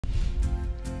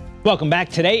Welcome back.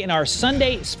 Today in our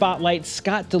Sunday Spotlight,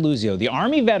 Scott DeLuzio, the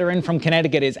Army veteran from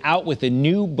Connecticut, is out with a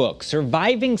new book,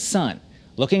 Surviving Son,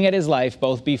 looking at his life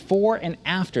both before and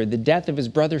after the death of his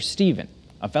brother Stephen,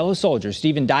 a fellow soldier.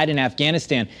 Stephen died in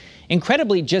Afghanistan,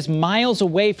 incredibly just miles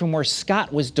away from where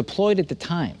Scott was deployed at the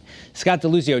time. Scott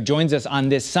DeLuzio joins us on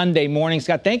this Sunday morning.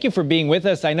 Scott, thank you for being with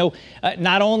us. I know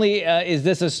not only is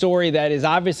this a story that is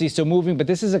obviously so moving, but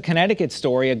this is a Connecticut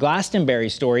story, a Glastonbury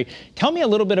story. Tell me a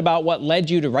little bit about what led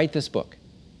you to write this book.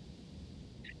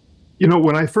 You know,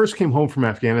 when I first came home from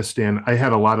Afghanistan, I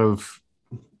had a lot of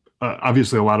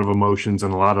obviously a lot of emotions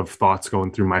and a lot of thoughts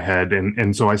going through my head,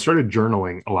 and so I started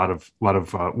journaling a lot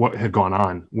of what had gone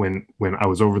on when I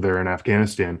was over there in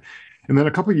Afghanistan. And then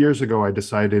a couple of years ago, I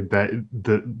decided that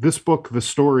this book, the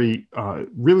story,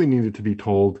 really needed to be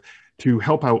told to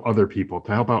help out other people,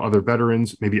 to help out other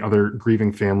veterans, maybe other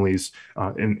grieving families,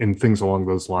 and things along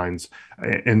those lines.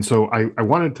 And so I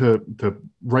wanted to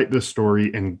write this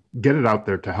story and get it out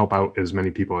there to help out as many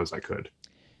people as I could.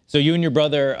 So you and your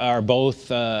brother are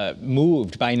both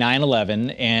moved by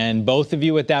 9/11, and both of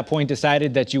you at that point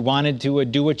decided that you wanted to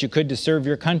do what you could to serve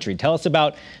your country. Tell us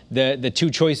about the two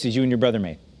choices you and your brother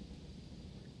made.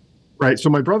 Right. So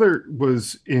my brother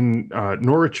was in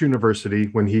Norwich University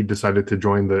when he decided to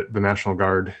join the National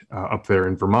Guard up there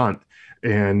in Vermont,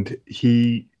 and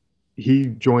he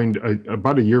joined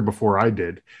about a year before I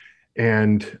did.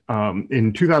 And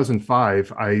in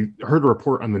 2005, I heard a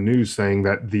report on the news saying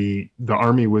that the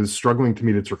Army was struggling to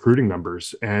meet its recruiting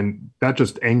numbers, and that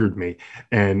just angered me.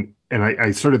 And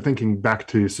I started thinking back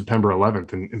to September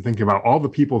 11th and thinking about all the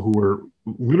people who were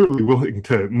literally willing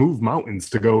to move mountains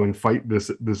to go and fight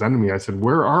this enemy. I said,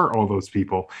 where are all those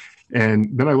people? And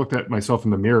then I looked at myself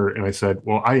in the mirror and I said,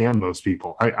 well, I am those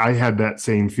people. I had that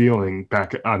same feeling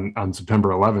back on September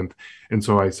 11th. And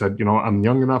so I said, you know, I'm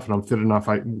young enough and I'm fit enough.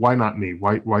 Why not me?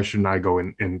 Why shouldn't I go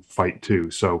and fight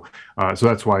too? So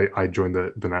that's why I joined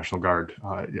the National Guard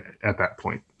at that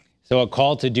point. So a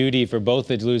call to duty for both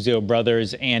the DeLuzio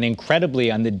brothers, and incredibly,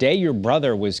 on the day your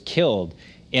brother was killed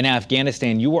in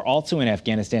Afghanistan, you were also in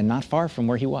Afghanistan, not far from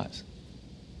where he was.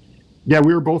 Yeah,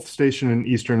 we were both stationed in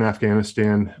eastern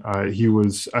Afghanistan. He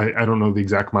was, I don't know the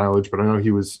exact mileage, but I know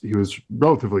he was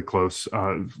relatively close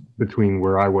between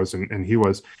where I was and he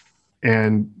was.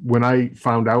 And when I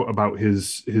found out about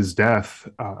his death,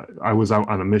 I was out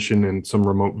on a mission in some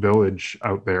remote village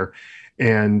out there,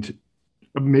 and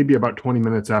maybe about 20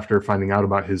 minutes after finding out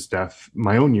about his death,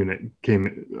 my own unit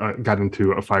got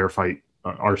into a firefight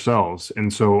ourselves.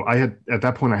 And so at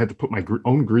that point, I had to put my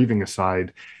own grieving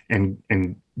aside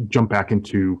and jump back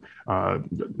into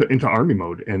Army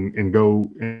mode and go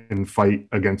and fight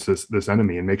against this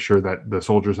enemy and make sure that the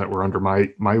soldiers that were under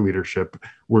my leadership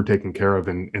were taken care of,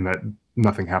 and that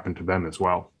nothing happened to them as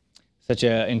well. Such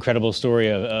an incredible story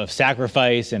of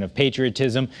sacrifice and of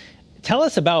patriotism. Tell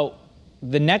us about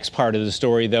the next part of the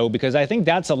story, though, because I think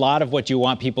that's a lot of what you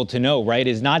want people to know, right?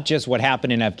 Is not just what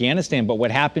happened in Afghanistan, but what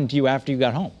happened to you after you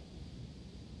got home.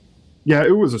 Yeah,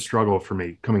 it was a struggle for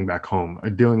me coming back home,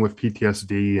 dealing with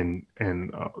PTSD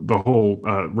and the whole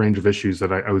range of issues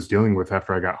that I was dealing with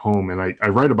after I got home. And I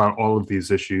write about all of these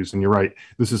issues. And you're right,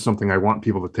 this is something I want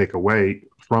people to take away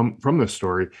from this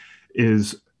story,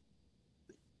 is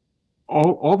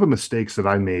all the mistakes that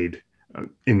I made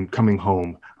in coming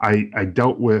home. I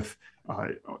dealt with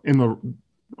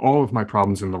all of my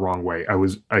problems in the wrong way.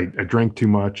 I drank too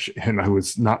much, and I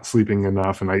was not sleeping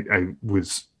enough, and I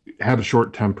had a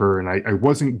short temper, and I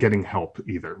wasn't getting help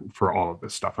either for all of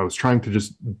this stuff. I was trying to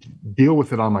just deal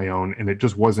with it on my own, and it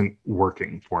just wasn't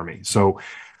working for me. So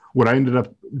what I ended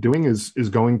up doing is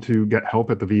going to get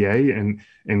help at the VA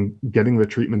and getting the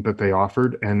treatment that they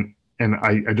offered. And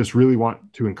I just really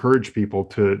want to encourage people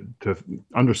to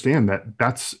understand that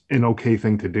that's an okay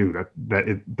thing to do. That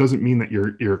it doesn't mean that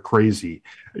you're crazy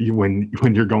when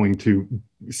you're going to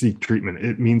seek treatment.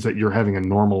 It means that you're having a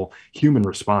normal human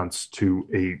response to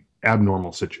a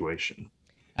abnormal situation.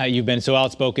 You've been so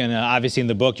outspoken, obviously, in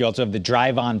the book. You also have the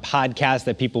Drive On podcast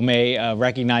that people may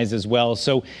recognize as well.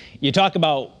 So you talk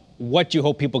about what you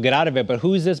hope people get out of it, but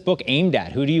who's this book aimed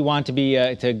at? Who do you want to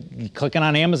be clicking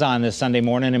on Amazon this Sunday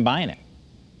morning and buying it?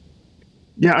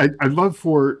 Yeah, I'd love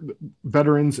for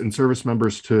veterans and service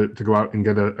members to go out and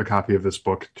get a copy of this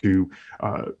book to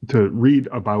read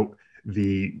about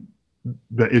the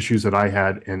issues that I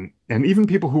had, and even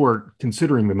people who are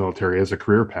considering the military as a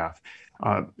career path.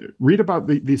 Read about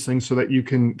these things so that you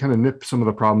can kind of nip some of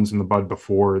the problems in the bud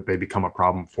before they become a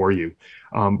problem for you.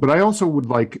 But I also would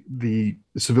like the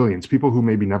civilians, people who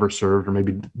maybe never served or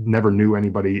maybe never knew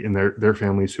anybody in their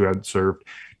families who had served,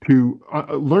 to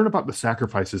learn about the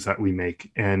sacrifices that we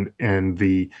make and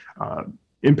the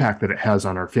impact that it has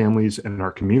on our families and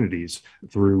our communities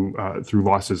through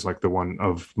losses like the one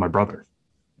of my brother.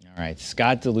 All right,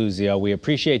 Scott DeLuzio, we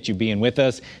appreciate you being with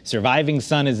us. Surviving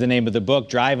Son is the name of the book.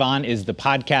 Drive On is the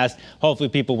podcast. Hopefully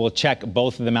people will check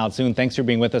both of them out soon. Thanks for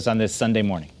being with us on this Sunday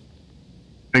morning.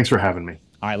 Thanks for having me.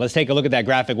 All right, let's take a look at that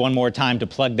graphic one more time to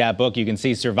plug that book. You can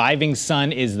see Surviving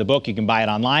Son is the book. You can buy it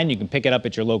online. You can pick it up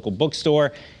at your local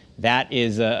bookstore. That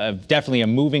is definitely a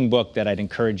moving book that I'd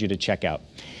encourage you to check out.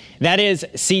 That is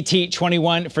CT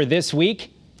 21 for this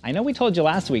week. I know we told you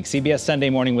last week CBS Sunday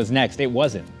Morning was next. It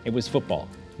wasn't. It was football.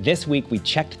 This week we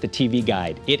checked the TV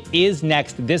guide. It is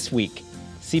next this week.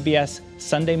 CBS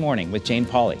Sunday Morning with Jane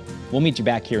Pauley. We'll meet you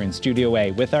back here in Studio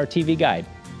A with our TV guide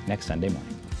next Sunday morning.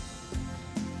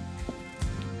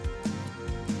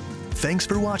 Thanks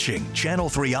for watching Channel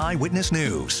 3 Eyewitness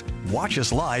News. Watch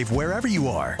us live wherever you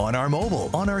are on our mobile,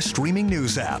 on our streaming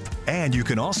news app. And you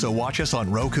can also watch us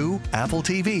on Roku, Apple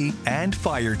TV, and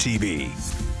Fire TV.